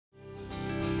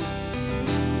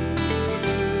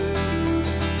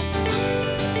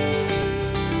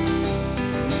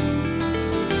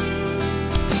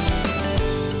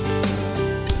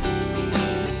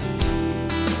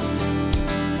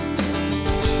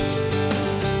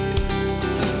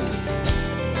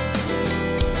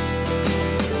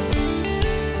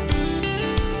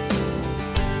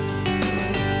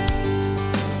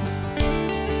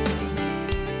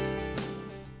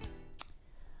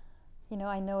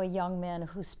I know a young man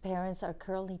whose parents are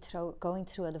currently going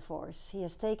through a divorce. He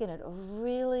has taken it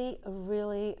really,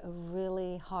 really,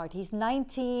 really hard. He's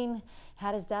 19,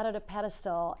 had his dad at a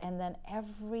pedestal, and then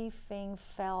everything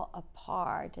fell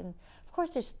apart. And of course,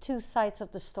 there's two sides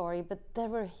of the story, but there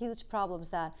were huge problems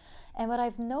that. And what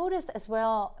I've noticed as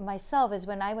well myself is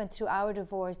when I went through our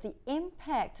divorce, the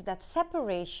impact that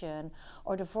separation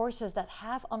or divorces that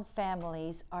have on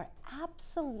families are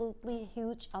absolutely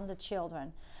huge on the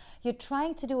children. You're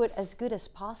trying to do it as good as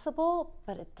possible,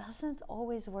 but it doesn't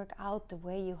always work out the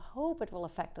way you hope it will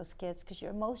affect those kids because you're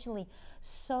emotionally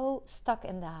so stuck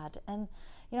in that. And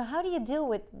how do you deal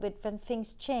with when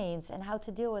things change and how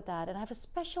to deal with that? And I have a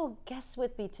special guest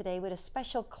with me today with a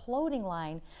special clothing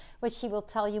line, which he will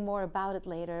tell you more about it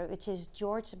later, which is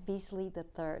George Beasley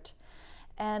III.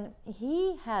 And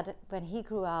he had, when he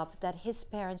grew up, that his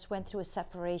parents went through a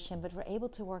separation but were able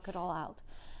to work it all out.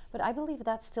 But I believe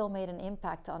that still made an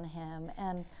impact on him.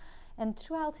 And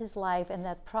throughout his life and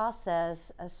that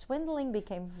process, swindling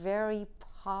became very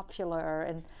popular.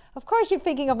 And of course you're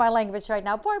thinking of my language right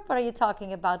now. Barb, what are you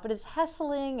talking about? But it's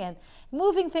hassling and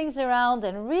moving things around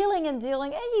and reeling and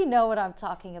dealing. And you know what I'm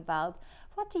talking about.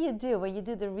 What do you do when you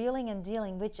do the reeling and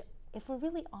dealing? Which, if we're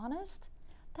really honest,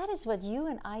 that is what you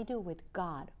and I do with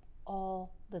God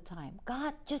all the time.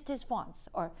 God, just this once,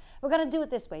 or we're going to do it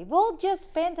this way. We'll just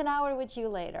spend an hour with you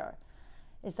later.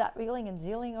 Is that reeling and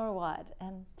dealing or what?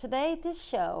 And today, this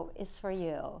show is for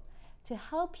you to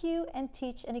help you and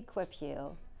teach and equip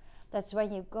you. That's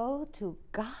when you go to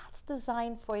God's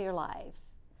design for your life.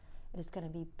 It is going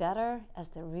to be better as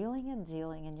the reeling and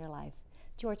dealing in your life.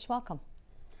 George, welcome.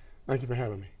 Thank you for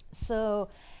having me. So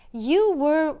you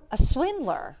were a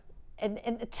swindler. And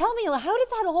tell me, how did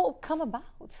that all come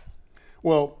about?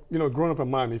 Well, growing up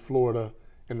in Miami, Florida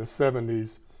in the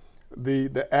 70s,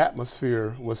 the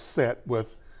atmosphere was set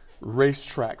with race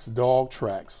tracks, dog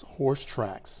tracks, horse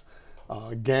tracks,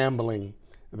 gambling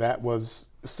that was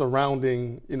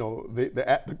surrounding,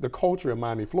 the culture of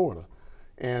Miami, Florida.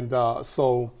 And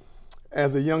so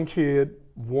as a young kid,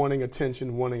 wanting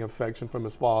attention, wanting affection from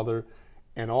his father,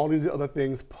 and all these other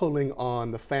things pulling on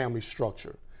the family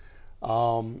structure.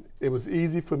 It was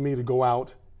easy for me to go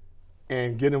out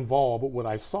and get involved with what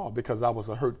I saw because I was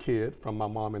a hurt kid from my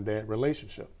mom and dad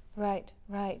relationship. Right.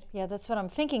 Yeah, that's what I'm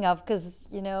thinking of because,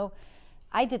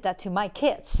 I did that to my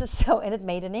kids. And it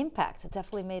made an impact. It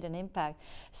definitely made an impact.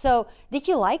 So did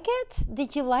you like it?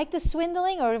 Did you like the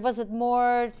swindling, or was it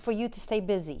more for you to stay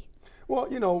busy? Well,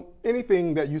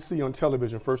 anything that you see on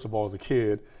television, first of all, as a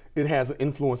kid, it has an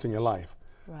influence in your life.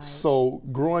 Right. So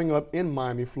growing up in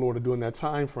Miami, Florida during that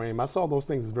time frame, I saw those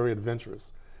things as very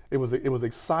adventurous. It was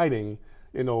exciting,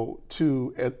 at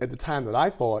the time that I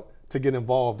thought to get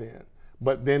involved in.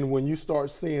 But then when you start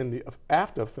seeing the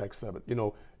after effects of it,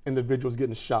 individuals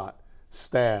getting shot,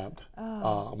 stabbed,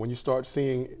 when you start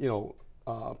seeing,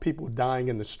 people dying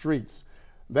in the streets,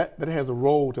 that has a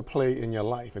role to play in your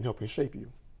life and helping shape you.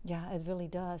 Yeah, it really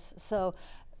does. So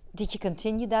did you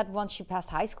continue that once you passed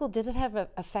high school? Did it have an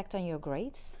effect on your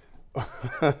grades?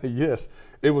 Yes,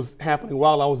 it was happening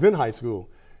while I was in high school.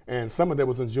 And some of that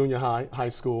was in junior high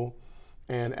school.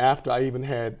 And after I even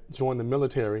had joined the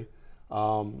military,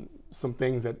 some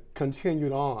things that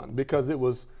continued on because it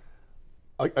was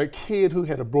a kid who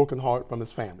had a broken heart from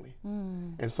his family.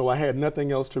 And so I had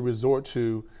nothing else to resort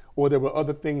to, or there were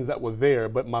other things that were there,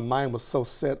 but my mind was so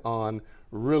set on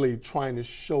really trying to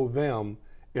show them,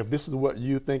 if this is what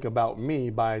you think about me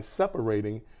by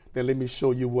separating, then let me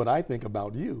show you what I think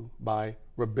about you by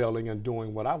rebelling and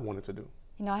doing what I wanted to do.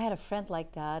 I had a friend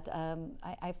like that.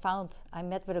 I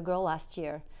met with a girl last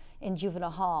year in juvenile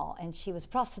hall, and she was a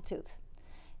prostitute.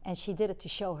 And she did it to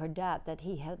show her dad that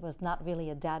he was not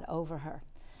really a dad over her.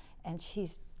 And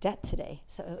she's dead today.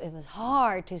 So it was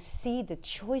hard to see the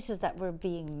choices that were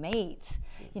being made,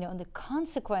 and the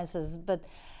consequences. But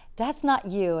that's not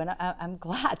you, and I'm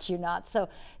glad you're not. So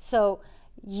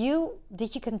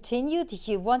did you continue?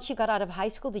 Once you got out of high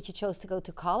school, did you choose to go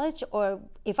to college? Or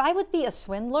if I would be a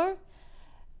swindler,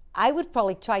 I would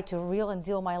probably try to reel and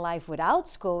deal my life without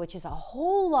school, which is a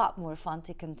whole lot more fun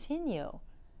to continue.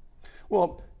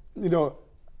 Well,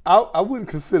 I wouldn't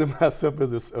consider myself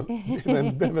as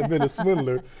been a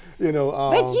swindler,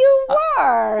 But you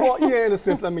were. Well, yeah, in a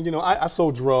sense. I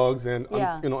sold drugs, and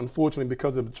unfortunately,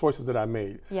 because of the choices that I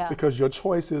made. Yeah. Because your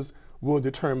choices will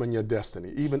determine your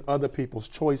destiny. Even other people's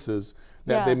choices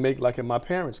that they make, like in my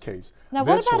parents' case. Now,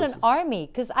 what about an army?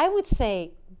 Because I would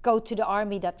say go to the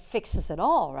army that fixes it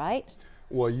all, right?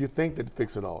 Well, you think that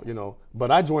fix it all,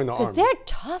 but I joined the army. Because they're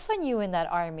tough on you in that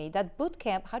army. That boot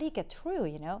camp, how do you get through,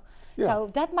 Yeah. So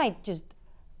that might just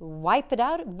whip it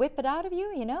out of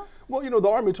you, you know? Well,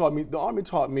 the Army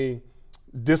taught me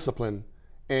discipline,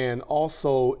 and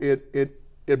also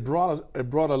it brought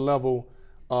a level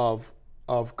of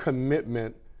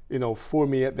commitment, for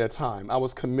me at that time. I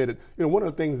was committed. One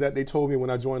of the things that they told me when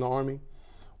I joined the Army,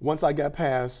 once I got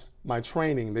past my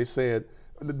training, they said,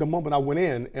 the moment I went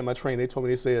in my training,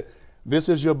 they said, this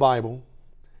is your Bible,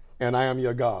 and I am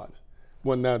your God.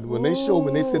 When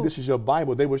they said this is your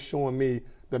Bible, they were showing me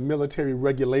the military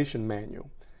regulation manual.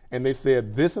 And they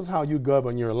said, this is how you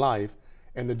govern your life.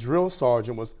 And the drill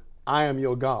sergeant was, I am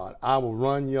your God. I will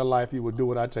run your life. You will do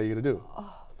what I tell you to do.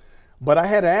 Oh. But I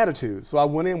had an attitude. So I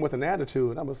went in with an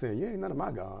attitude. And I was saying, you ain't none of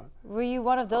my God. Were you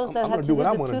one of those that had to do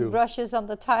the toothbrushes on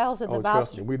the tiles in the bathroom?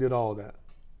 Trust me, we did all that.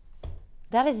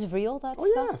 That is real, that stuff?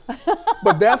 Yes.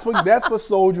 But that's for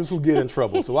soldiers who get in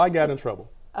trouble. So I got in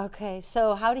trouble. Okay,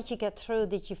 so how did you get through?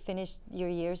 Did you finish your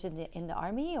years in the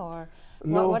Army, or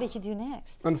no, what did you do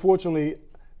next? Unfortunately,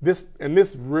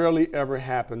 this rarely ever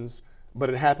happens, but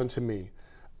it happened to me.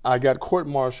 I got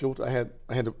court-martialed. I had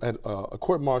a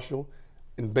court-martial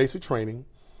in basic training,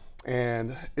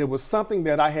 and it was something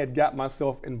that I had got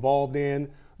myself involved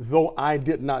in, though I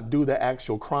did not do the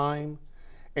actual crime,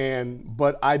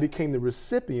 but I became the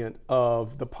recipient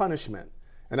of the punishment.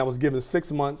 And I was given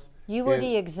 6 months. You were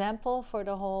the example for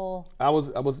the whole... I was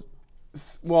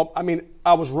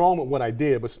wrong with what I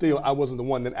did, but still I wasn't the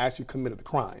one that actually committed the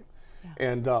crime.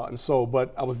 Yeah.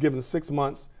 But I was given 6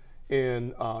 months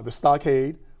in the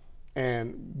stockade,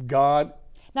 and God...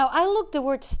 Now, I looked the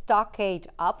word stockade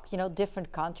up,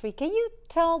 different country. Can you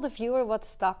tell the viewer what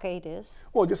stockade is?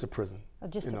 Well, just a prison. Oh,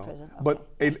 just a prison, okay. But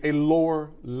a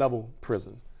lower level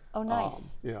prison. Oh,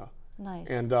 nice. Yeah. Nice.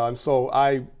 And so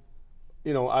I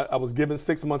was given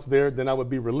 6 months there, then I would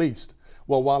be released.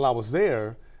 Well, while I was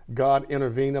there, God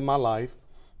intervened in my life,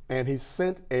 and he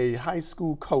sent a high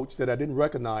school coach that I didn't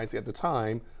recognize at the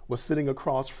time, was sitting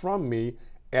across from me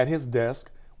at his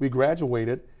desk. We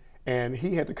graduated, and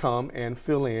he had to come and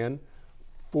fill in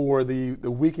for the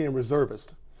weekend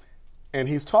reservist. And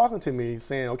he's talking to me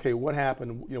saying, okay, what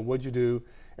happened? What'd you do?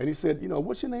 And he said,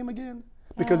 what's your name again?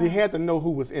 Because he had to know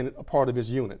who was in a part of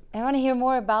his unit. I want to hear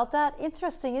more about that.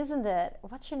 Interesting, isn't it?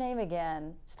 What's your name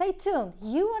again? Stay tuned.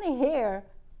 You want to hear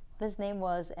what his name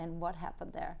was and what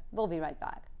happened there. We'll be right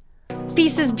back.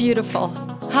 Peace is beautiful.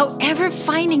 However,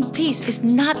 finding peace is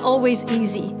not always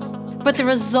easy. But the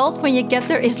result when you get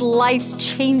there is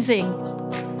life-changing.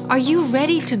 Are you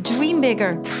ready to dream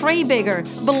bigger, pray bigger,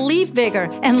 believe bigger,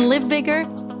 and live bigger?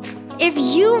 If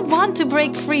you want to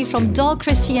break free from dull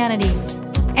Christianity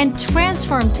and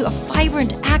transform to a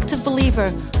vibrant, active believer,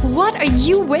 what are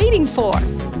you waiting for?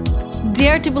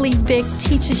 Dare to Believe Big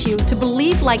teaches you to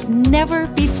believe like never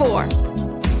before.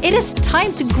 It is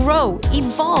time to grow,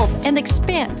 evolve, and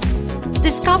expand.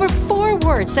 Discover 4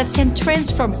 words that can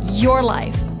transform your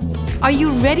life. Are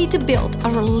you ready to build a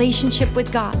relationship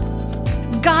with God?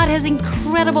 God has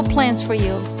incredible plans for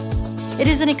you. It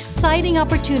is an exciting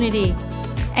opportunity,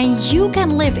 and you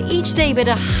can live each day with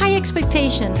a high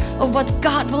expectation of what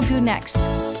God will do next.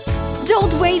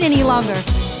 Don't wait any longer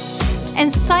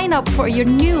and sign up for your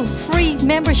new free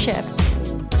membership.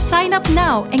 Sign up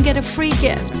now and get a free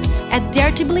gift at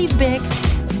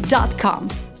daretobelievebig.com.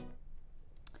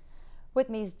 With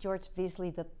me is George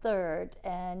Beasley III,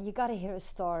 and you got to hear his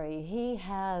story. He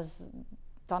has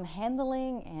done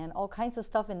handling and all kinds of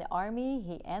stuff in the Army.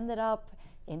 He ended up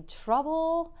in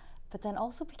trouble, but then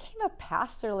also became a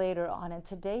pastor later on, and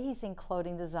today he's in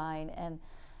clothing design. And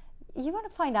you want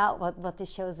to find out what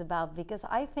this show is about, because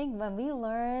I think when we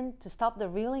learn to stop the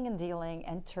reeling and dealing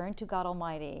and turn to God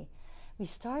Almighty, we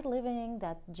start living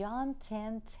that John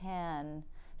 10:10,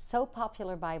 so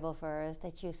popular Bible verse,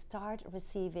 that you start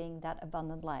receiving that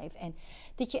abundant life. And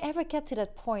did you ever get to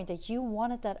that point that you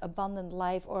wanted that abundant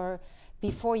life, or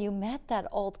before you met that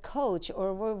old coach,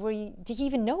 or did you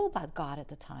even know about God at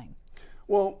the time?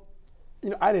 Well,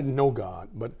 I didn't know God,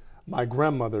 but my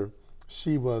grandmother,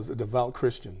 she was a devout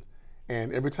Christian.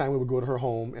 And every time we would go to her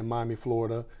home in Miami,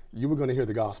 Florida, you were going to hear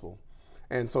the gospel.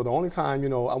 And so the only time,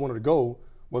 I wanted to go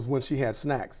was when she had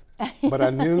snacks. But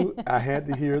I knew I had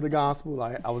to hear the gospel.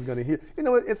 I was going to hear,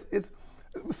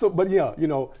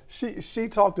 she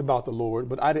talked about the Lord,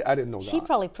 but I didn't know God. She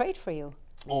probably prayed for you.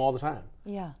 All the time.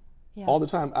 Yeah. All the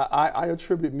time. I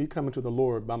attribute me coming to the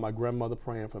Lord by my grandmother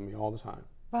praying for me all the time.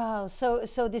 Wow.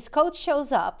 So this coach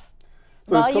shows up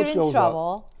while you're in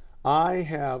trouble.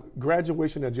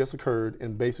 Graduation had just occurred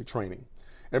in basic training.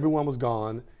 Everyone was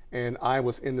gone, and I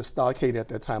was in the stockade at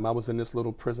that time. I was in this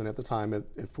little prison at the time at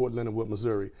Fort Leonard Wood,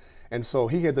 Missouri. And so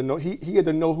he had to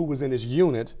know who was in his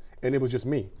unit, and it was just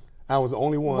me. I was the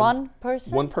only one. One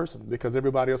person? One person, because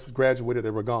everybody else was graduated,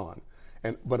 they were gone.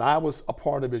 But I was a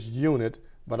part of his unit,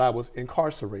 but I was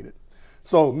incarcerated.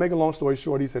 So make a long story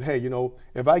short, he said, hey, you know,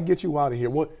 if I get you out of here,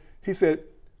 well, he said,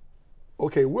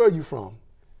 okay, where are you from?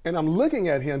 And I'm looking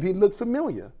at him, he looked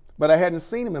familiar, but I hadn't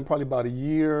seen him in probably about a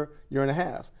year, year and a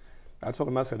half. I told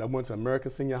him, I said, I went to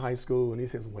American Senior High School, and he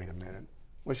says, wait a minute,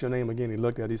 what's your name again? He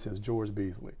looked at it, he says, George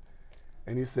Beasley.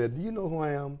 And he said, do you know who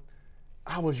I am?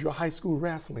 I was your high school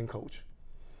wrestling coach.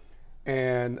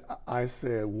 And I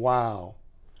said, wow.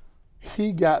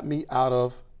 He got me out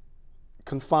of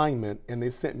confinement, and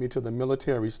they sent me to the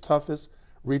military's toughest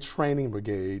retraining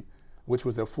brigade, which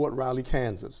was at Fort Riley,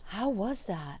 Kansas. How was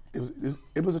that?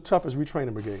 It was the toughest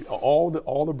retraining brigade. All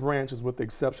the branches, with the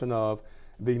exception of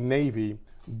the Navy,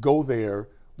 go there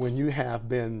when you have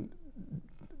been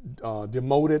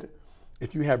demoted,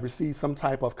 if you have received some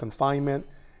type of confinement,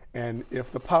 and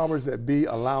if the powers that be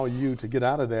allow you to get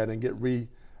out of that and get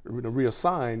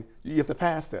reassigned, you have to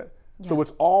pass that. Yeah. So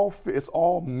it's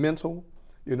all mental,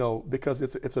 you know, because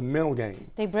it's a mental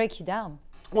game. They break you down.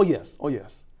 Oh yes, oh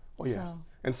yes, oh yes.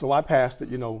 And so I passed it,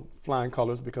 you know, flying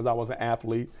colors, because I was an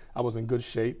athlete. I was in good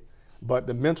shape. But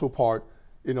the mental part,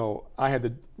 you know, I had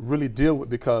to really deal with,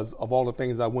 because of all the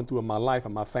things I went through in my life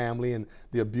and my family, and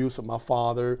the abuse of my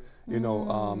father, you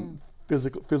know,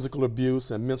 physical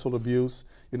abuse and mental abuse.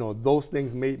 You know, those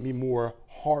things made me more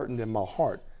hardened in my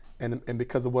heart. And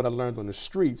because of what I learned on the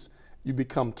streets, you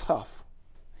become tough.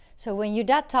 So when you're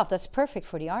that tough, that's perfect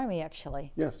for the Army,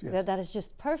 actually. Yes, yes. That is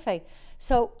just perfect.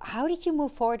 So how did you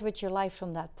move forward with your life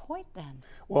from that point then?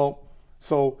 Well,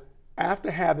 so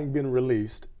after having been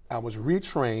released, I was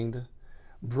retrained,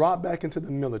 brought back into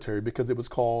the military, because it was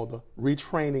called the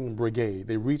retraining brigade.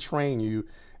 They retrain you,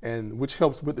 and which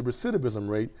helps with the recidivism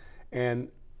rate. And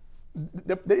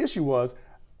the issue was,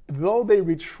 though they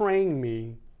retrained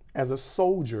me as a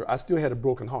soldier, I still had a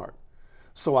broken heart.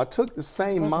 So I took the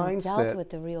same mindset. Dealt with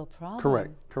the real problem.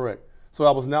 Correct, correct. So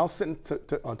I was now sent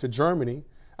to Germany.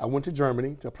 I went to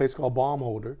Germany, to a place called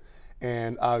Baumholder,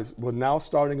 and I was now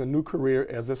starting a new career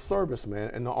as a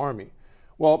serviceman in the Army.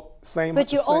 Well,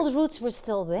 But your old roots were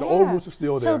still there. The old roots were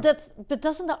still there. But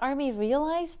doesn't the Army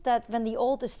realize that when the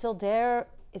old is still there,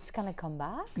 it's going to come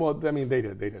back? Well, I mean, they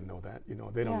didn't know that. You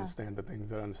know, they don't understand the things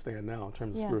that I understand now in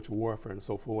terms of spiritual warfare and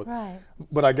so forth. Right.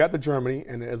 But I got to Germany,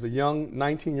 and as a young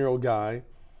 19-year-old guy,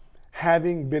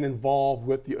 having been involved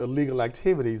with the illegal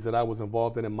activities that I was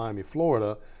involved in Miami,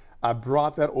 Florida, I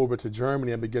brought that over to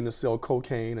Germany and began to sell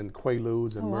cocaine and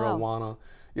Quaaludes and marijuana,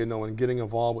 you know, and getting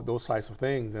involved with those types of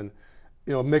things, and,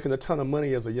 you know, making a ton of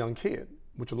money as a young kid,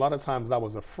 which a lot of times I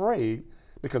was afraid,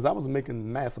 because I was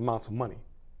making mass amounts of money,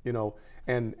 you know,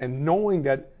 and knowing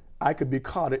that I could be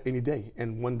caught at any day.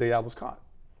 And one day I was caught,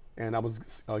 and I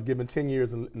was given 10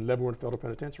 years in Leavenworth Federal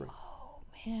Penitentiary. Oh,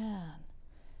 man.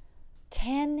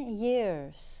 10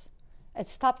 years. It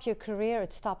stopped your career.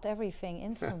 It stopped everything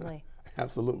instantly.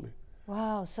 Absolutely.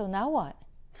 Wow. So now what?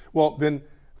 Well, then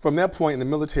from that point in the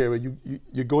military,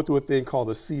 you go through a thing called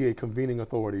the CA, convening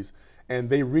authorities, and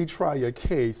they retry your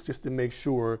case just to make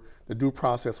sure the due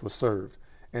process was served.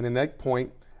 And in that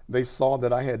point, they saw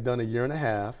that I had done a year and a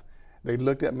half. They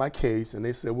looked at my case and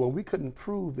they said, well, we couldn't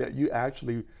prove that you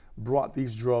actually brought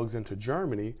these drugs into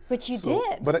Germany. But you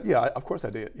did. But yeah, of course I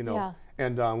did, you know. Yeah.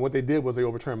 And what they did was they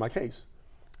overturned my case.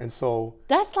 And so.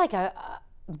 That's like a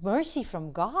mercy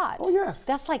from God. Oh, yes.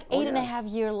 That's like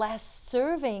 8.5 year less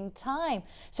serving time.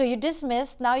 So you're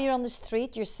dismissed. Now you're on the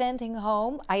street. You're sending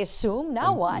home, I assume.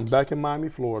 Now what? I'm back in Miami,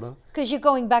 Florida. Because you're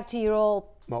going back to your old.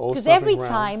 Because every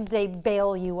time they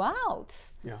bail you out.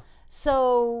 Yeah.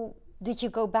 So did you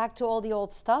go back to all the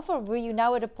old stuff, or were you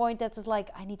now at a point that is like,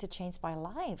 I need to change my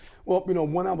life? Well, you know,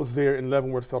 when I was there in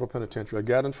Leavenworth Federal Penitentiary, I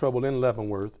got in trouble in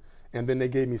Leavenworth, and then they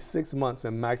gave me 6 months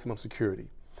in maximum security.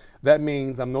 That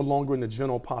means I'm no longer in the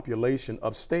general population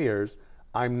upstairs.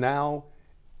 I'm now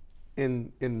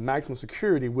in maximum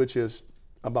security, which is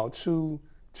about two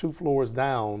floors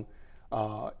down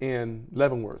in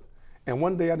Leavenworth. And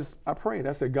one day I prayed.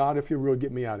 I said, God, if you're real,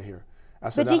 get me out of here. I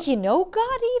said, but did you know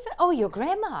God even? Oh, your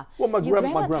grandma. Well, my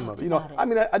grandmother. You know, I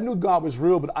mean, I knew God was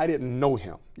real, but I didn't know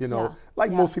Him. You know,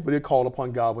 like most people, they call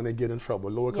upon God when they get in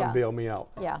trouble. Lord, come bail me out.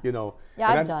 Yeah. You know.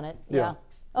 Yeah, I've done it. Yeah.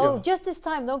 Oh, just this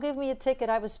time, don't give me a ticket.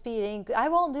 I was speeding. I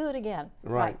won't do it again.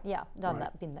 Right. Yeah, done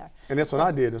that. Been there. And that's what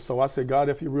I did. And so I said, God,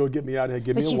 if you're real, get me out of here.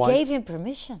 Give me a wife. But you gave Him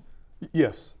permission.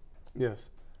 Yes. Yes.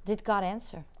 Did God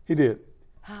answer? He did.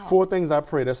 How? 4 things I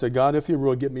prayed. I said, God, if you're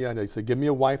real, get me out of here. He said, give me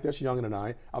a wife that's younger than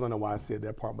I. I don't know why I said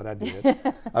that part, but I did.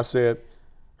 I said,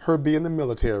 her be in the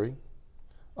military.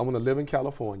 I want to live in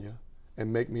California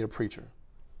and make me a preacher.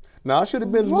 Now, I should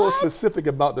have been more specific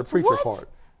about the preacher part.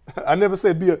 I never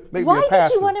said make me a Why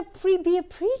pastor. did you want to be a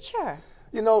preacher?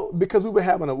 You know, because we were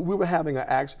having an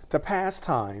act to pass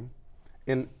time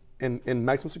in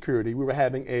maximum security. We were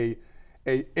having a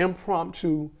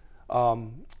impromptu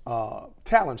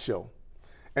talent show,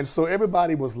 and so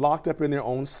everybody was locked up in their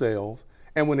own cells.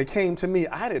 And when it came to me,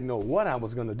 I didn't know what I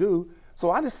was going to do,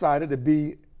 so I decided to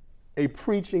be a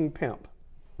preaching pimp.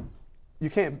 You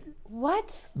can't.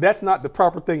 What? That's not the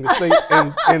proper thing to say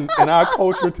in our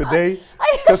culture today.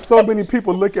 Because so many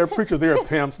people look at preachers, they're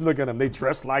pimps. Look at them, they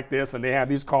dress like this and they have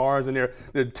these cars and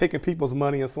they're taking people's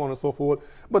money and so on and so forth.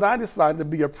 But I decided to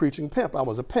be a preaching pimp. I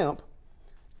was a pimp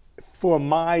for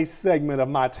my segment of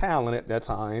my talent at that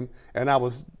time. And I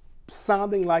was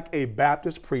sounding like a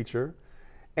Baptist preacher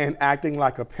and acting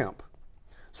like a pimp.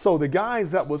 So the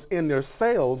guys that was in their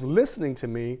cells listening to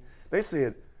me, they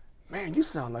said, man, you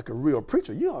sound like a real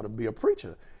preacher. You ought to be a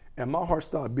preacher. And my heart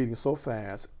started beating so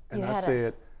fast. And I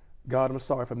said, God, I'm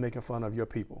sorry for making fun of your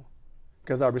people.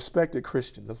 Because I respected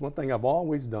Christians. That's one thing I've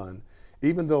always done.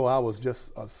 Even though I was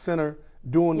just a sinner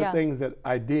doing the things that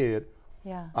I did,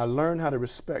 I learned how to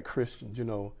respect Christians, you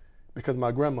know, because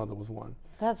my grandmother was one.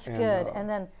 That's good. And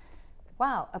then,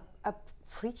 wow, a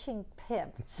preaching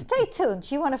pimp. Stay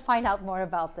tuned. You want to find out more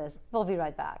about this. We'll be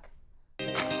right back.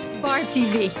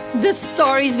 BarbTV, the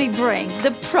stories we bring,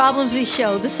 the problems we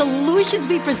show, the solutions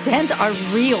we present are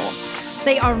real.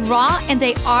 They are raw and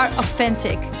they are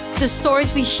authentic. The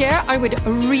stories we share are with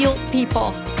real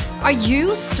people. Are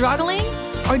you struggling?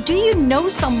 Or do you know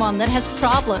someone that has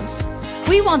problems?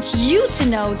 We want you to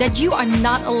know that you are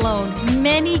not alone.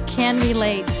 Many can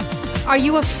relate. Are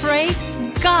you afraid?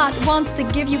 God wants to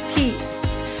give you peace.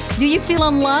 Do you feel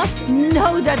unloved?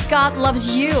 Know that God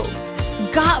loves you.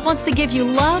 God wants to give you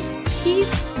love,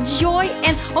 peace, joy,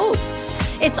 and hope.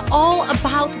 It's all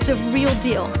about the real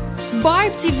deal.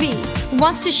 BarbTV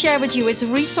wants to share with you its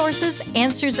resources,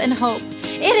 answers, and hope.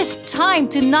 It is time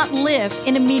to not live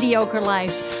in a mediocre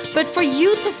life, but for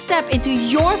you to step into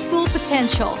your full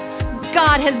potential.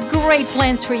 God has great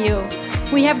plans for you.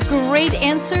 We have great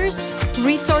answers,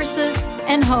 resources,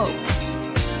 and hope.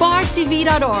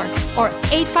 BarbTV.org or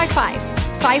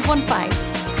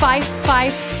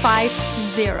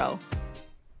 855-515-5550.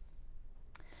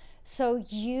 So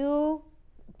you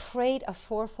prayed a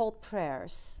fourfold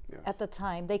prayers at the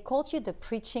time. They called you the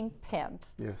preaching pimp.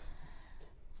 Yes.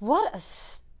 What a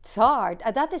start.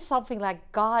 That is something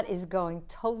like God is going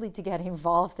totally to get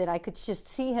involved in. I could just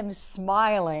see him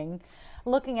smiling,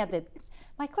 looking at it.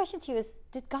 My question to you is,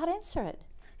 did God answer it?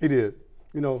 He did.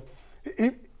 And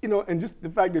just the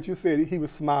fact that you said he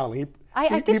was smiling,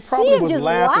 I could he probably see him was just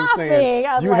laughing, saying,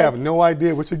 "You have no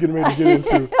idea what you're getting ready to get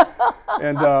into."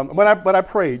 And but I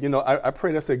prayed. I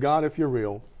prayed. I said, "God, if you're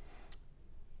real,"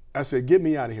 I said, "Get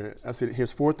me out of here." I said,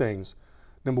 "Here's 4 things.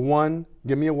 Number 1,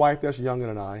 give me a wife that's younger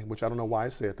than I," which I don't know why I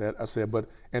said that. I said,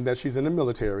 and that she's in the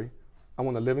military. I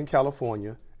want to live in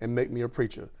California and make me a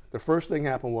preacher. The first thing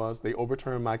happened was they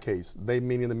overturned my case. They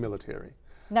meaning the military.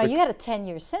 Now, you had a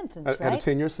 10-year sentence, right? I had a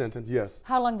 10-year sentence, yes.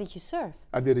 How long did you serve?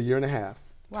 I did a year and a half,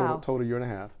 total year and a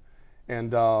half.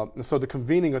 And so the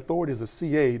convening authorities, the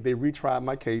CA, they retried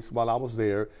my case while I was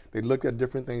there. They looked at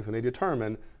different things and they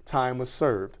determined time was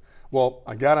served. Well,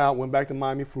 I got out, went back to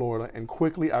Miami, Florida, and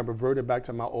quickly I reverted back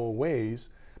to my old ways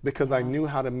because I knew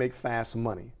how to make fast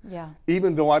money. Yeah.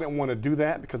 Even though I didn't want to do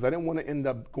that because I didn't want to end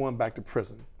up going back to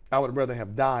prison. I would rather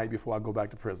have died before I go back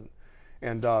to prison.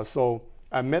 And so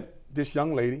I met this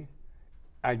young lady.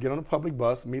 I get on a public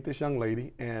bus, meet this young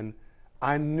lady, and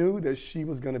I knew that she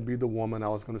was going to be the woman I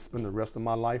was going to spend the rest of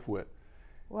my life with.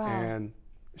 Wow. And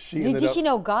she did you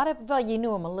know God? Well, you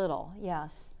knew him a little,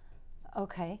 yes.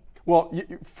 Okay. Well,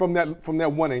 from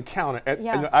that one encounter,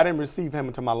 I didn't receive him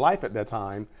into my life at that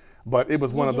time, but it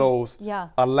was one of those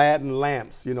Aladdin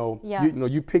lamps.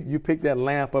 You pick that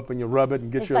lamp up and you rub it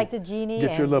and get like the genie,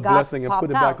 get your little blessing and put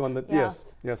it back on the yes.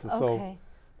 And so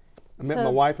I met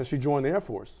my wife and she joined the Air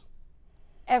Force.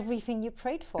 Everything you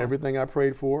prayed for. Everything I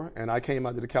prayed for, and I came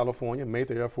out to California, made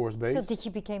the Air Force Base. So did you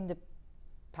become the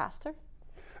pastor?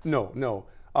 No.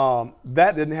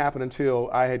 That didn't happen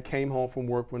until I had came home from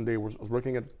work one day. I was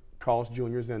working at Carl's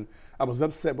Jr.'s, and I was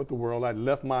upset with the world. I'd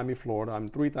left Miami, Florida.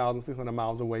 I'm 3,600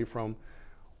 miles away from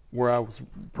where I was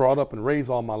brought up and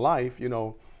raised all my life,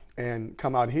 and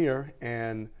come out here,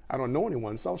 and I don't know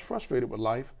anyone. So I was frustrated with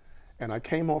life, and I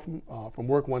came home from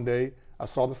work one day. I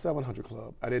saw the 700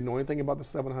 Club. I didn't know anything about the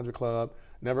 700 Club,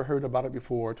 never heard about it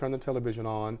before, turned the television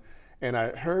on, and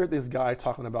I heard this guy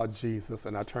talking about Jesus,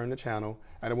 and I turned the channel.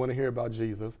 I didn't want to hear about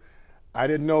Jesus. I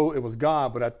didn't know it was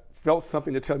God, but I felt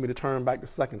something to tell me to turn back the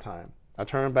second time. I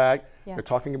turned back. Yeah. They're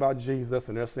talking about Jesus,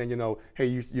 and they're saying, you know, hey,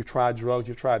 you've tried drugs,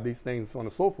 you've tried these things, so on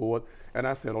and so forth. And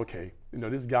I said, okay, you know,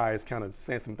 this guy is kind of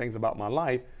saying some things about my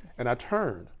life. And I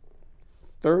turned.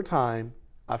 Third time,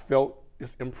 I felt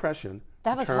this impression.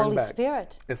 That was Holy Holy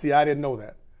Spirit. And see, I didn't know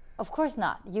that. Of course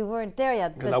not. You weren't there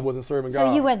yet. Because I wasn't serving God.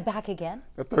 So you went back again?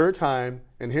 The third time,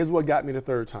 and here's what got me the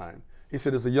third time. He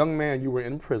said, as a young man, you were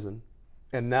in prison,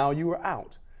 and now you are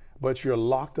out, but you're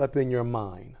locked up in your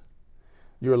mind.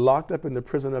 You're locked up in the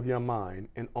prison of your mind,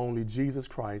 and only Jesus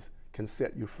Christ can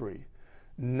set you free.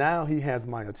 Now he has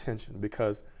my attention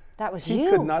because that was he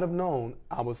could not have known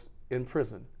I was in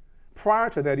prison. Prior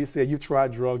to that, he said, you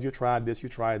tried drugs, you tried this, you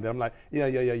tried that. I'm like,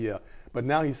 yeah. But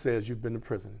now he says, you've been to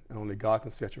prison, and only God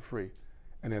can set you free.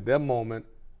 And at that moment,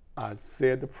 I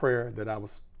said the prayer that I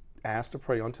was asked to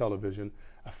pray on television.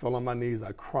 I fell on my knees.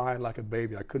 I cried like a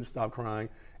baby. I couldn't stop crying.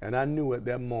 And I knew at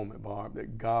that moment, Barb,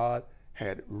 that God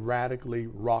had radically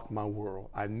rocked my world.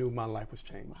 I knew my life was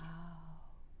changed.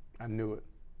 Wow. I knew it.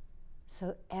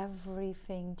 So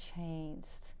everything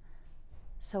changed.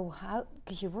 So how,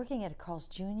 because you're working at Carl's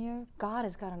Jr., God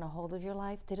has gotten a hold of your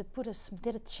life. Did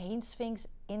it change things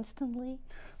instantly?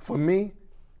 For me,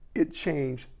 it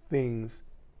changed things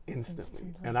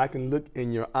instantly. And I can look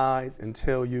in your eyes and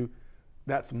tell you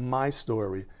that's my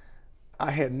story.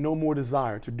 I had no more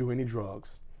desire to do any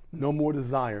drugs, no more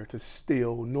desire to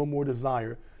steal, no more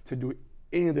desire to do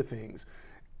any of the things.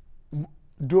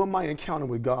 During my encounter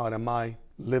with God in my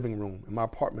living room, in my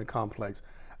apartment complex,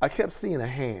 I kept seeing a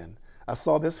hand. I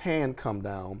saw this hand come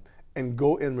down and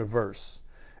go in reverse.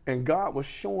 And God was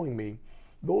showing me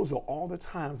those are all the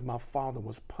times my father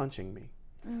was punching me.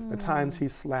 The times he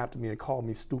slapped me and called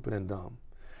me stupid and dumb.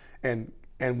 And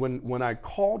when I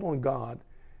called on God,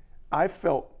 I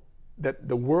felt that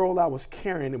the world I was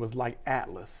carrying, it was like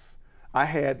Atlas. I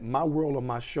had my world on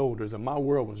my shoulders, and my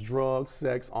world was drugs,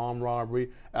 sex, armed robbery,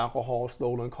 alcohol,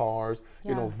 stolen cars,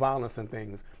 you know, violence and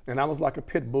things. And I was like a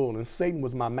pit bull, and Satan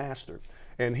was my master.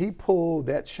 And he pulled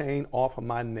that chain off of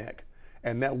my neck,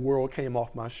 and that world came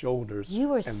off my shoulders. You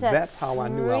were set free. And that's how I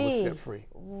knew I was set free.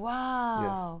 Wow.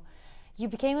 Yes. You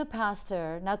became a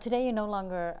pastor. Now today you're no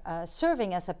longer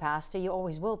serving as a pastor. You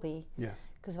always will be. Yes.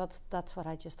 Because that's what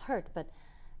I just heard. But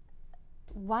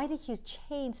why did you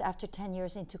change after 10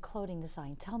 years into clothing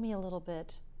design? Tell me a little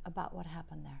bit about what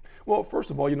happened there. Well, first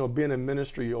of all, you know, being in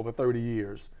ministry over 30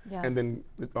 years, and then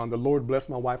the Lord blessed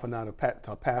my wife and I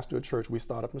to pastor a church. We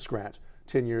started from scratch,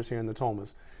 10 years here in the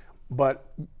Thomas.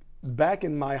 But back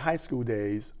in my high school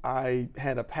days, I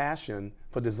had a passion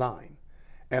for design.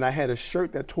 And I had a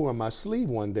shirt that tore on my sleeve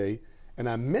one day, and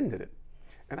I mended it.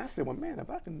 And I said, well, man, if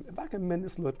I can mend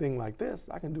this little thing like this,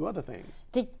 I can do other things.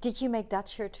 Did you make that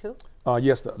shirt too?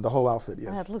 Yes, the whole outfit, yes.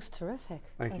 Oh, that looks terrific.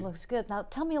 Thank you. It looks good. Now,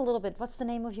 tell me a little bit. What's the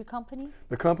name of your company?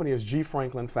 The company is G.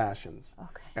 Franklin Fashions.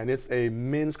 Okay. And it's a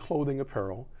men's clothing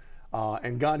apparel.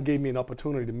 And God gave me an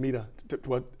opportunity to meet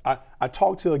I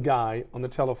talked to a guy on the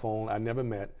telephone I never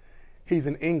met. He's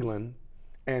in England.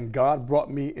 And God brought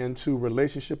me into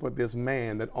relationship with this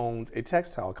man that owns a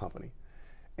textile company.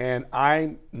 And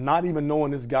I, not even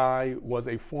knowing this guy was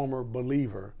a former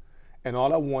believer, and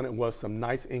all I wanted was some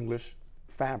nice English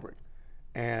fabric.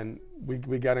 And we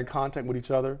got in contact with each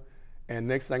other, and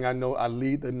next thing I know, I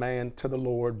lead the man to the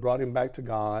Lord, brought him back to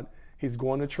God. He's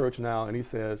going to church now, and he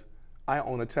says, I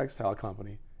own a textile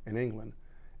company in England.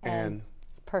 And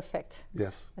perfect.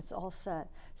 Yes. It's all set.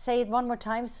 Say it one more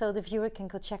time so the viewer can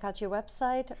go check out your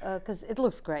website, because it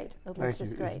looks great. It looks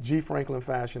just great. It's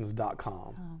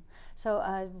gfranklinfashions.com. Oh.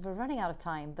 So we're running out of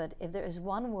time, but if there is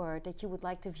one word that you would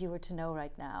like the viewer to know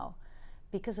right now,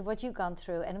 because of what you've gone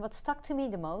through, and what stuck to me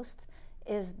the most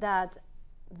is that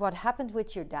what happened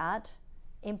with your dad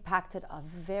impacted a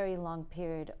very long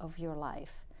period of your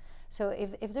life. So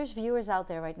if there's viewers out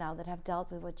there right now that have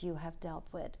dealt with what you have dealt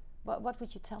with, what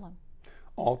would you tell them?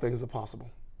 All things are possible.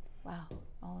 Wow.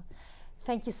 Well,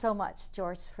 thank you so much,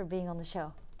 George, for being on the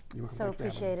show. So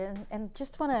appreciate it. And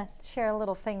just want to share a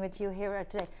little thing with you here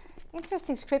today.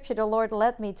 Interesting scripture the Lord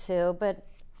led me to, but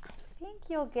I think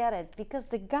you'll get it, because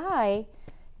the guy,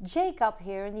 Jacob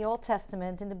here in the Old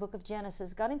Testament, in the book of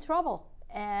Genesis, got in trouble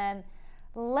and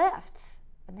left.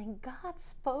 And then God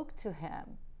spoke to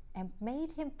him and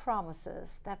made him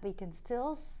promises that we can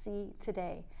still see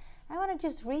today. I want to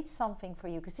just read something for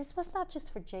you, because this was not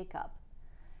just for Jacob,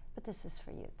 but this is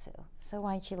for you too. So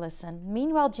why don't you listen?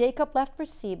 Meanwhile, Jacob left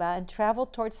Beersheba and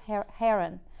traveled towards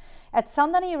Haran. At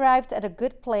sundown, he arrived at a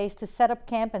good place to set up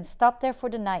camp and stopped there for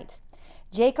the night.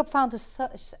 Jacob found a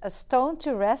stone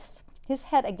to rest his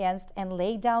head against and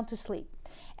lay down to sleep.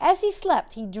 As he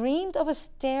slept, he dreamed of a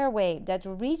stairway that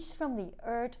reached from the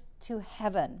earth to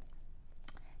heaven.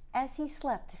 As he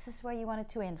slept, this is where you wanted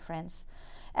to end, friends.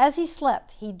 As he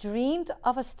slept, he dreamed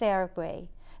of a stairway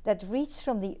that reached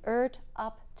from the earth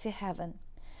up to heaven.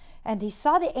 And he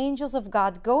saw the angels of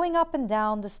God going up and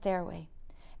down the stairway.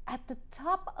 At the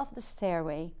top of the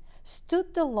stairway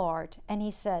stood the Lord, and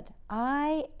he said,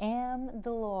 I am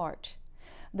the Lord,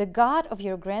 the God of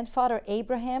your grandfather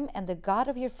Abraham and the God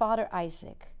of your father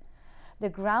Isaac. The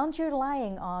ground you're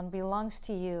lying on belongs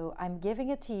to you. I'm giving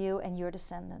it to you and your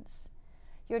descendants.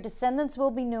 Your descendants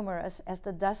will be numerous as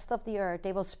the dust of the earth.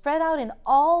 They will spread out in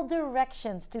all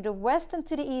directions, to the west and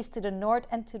to the east, to the north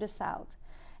and to the south.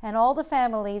 And all the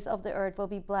families of the earth will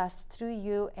be blessed through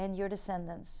you and your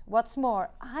descendants. What's more,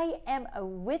 I am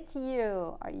with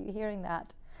you. Are you hearing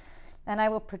that? And I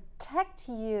will protect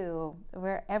you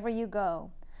wherever you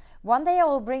go. One day I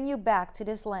will bring you back to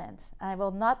this land, and I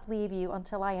will not leave you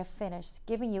until I have finished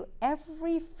giving you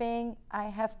everything I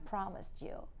have promised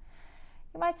you.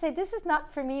 You might say, this is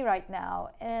not for me right now.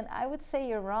 And I would say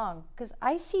you're wrong, because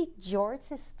I see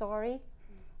George's story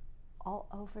all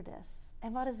over this.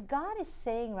 And what is God is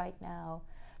saying right now,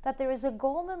 that there is a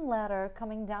golden ladder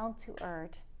coming down to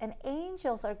earth, and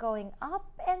angels are going up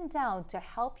and down to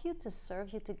help you, to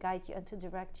serve you, to guide you, and to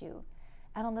direct you.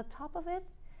 And on the top of it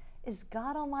is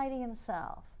God Almighty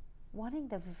himself, wanting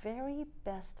the very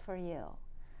best for you.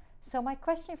 So my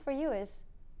question for you is,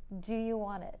 do you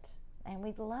want it? And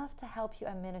we'd love to help you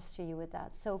and minister you with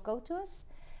that. So go to us,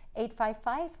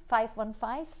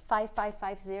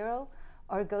 855-515-5550,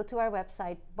 or go to our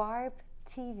website,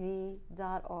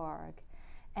 BarbTV.org.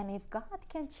 And if God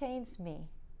can change me,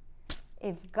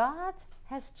 if God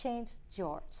has changed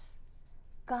George,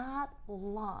 God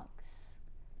longs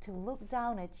to look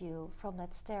down at you from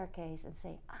that staircase and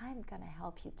say, I'm going to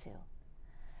help you too.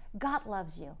 God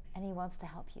loves you, and he wants to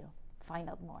help you. Find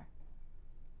out more.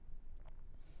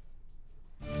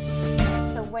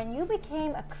 So when you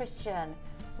became a Christian,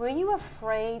 were you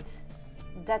afraid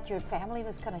that your family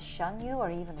was going to shun you, or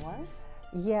even worse?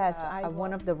 Yes,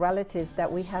 one of the relatives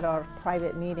that we had our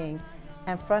private meeting,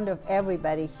 in front of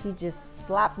everybody, he just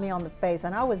slapped me on the face.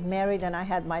 And I was married and I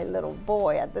had my little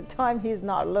boy at the time. He's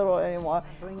not little anymore,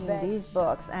 bringing these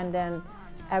books. And then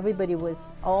everybody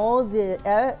was, all the,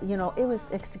 it was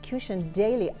execution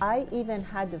daily. I even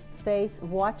had to face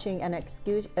watching an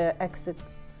execution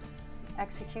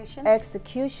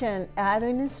out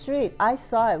in the street. I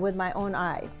saw it with my own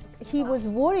eye. He was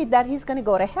worried that he's going to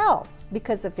go to hell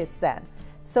because of his sin.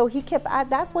 So he kept,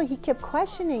 that's why he kept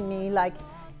questioning me, like,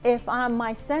 if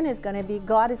my sin is going to be,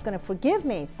 God is going to forgive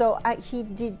me. So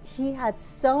he had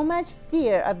so much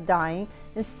fear of dying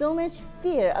and so much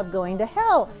fear of going to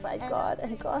hell. My God,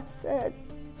 and God said,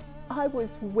 I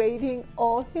was waiting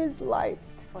all his life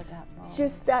for that moment.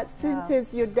 Just that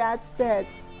sentence your dad said,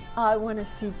 I want to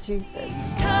see Jesus.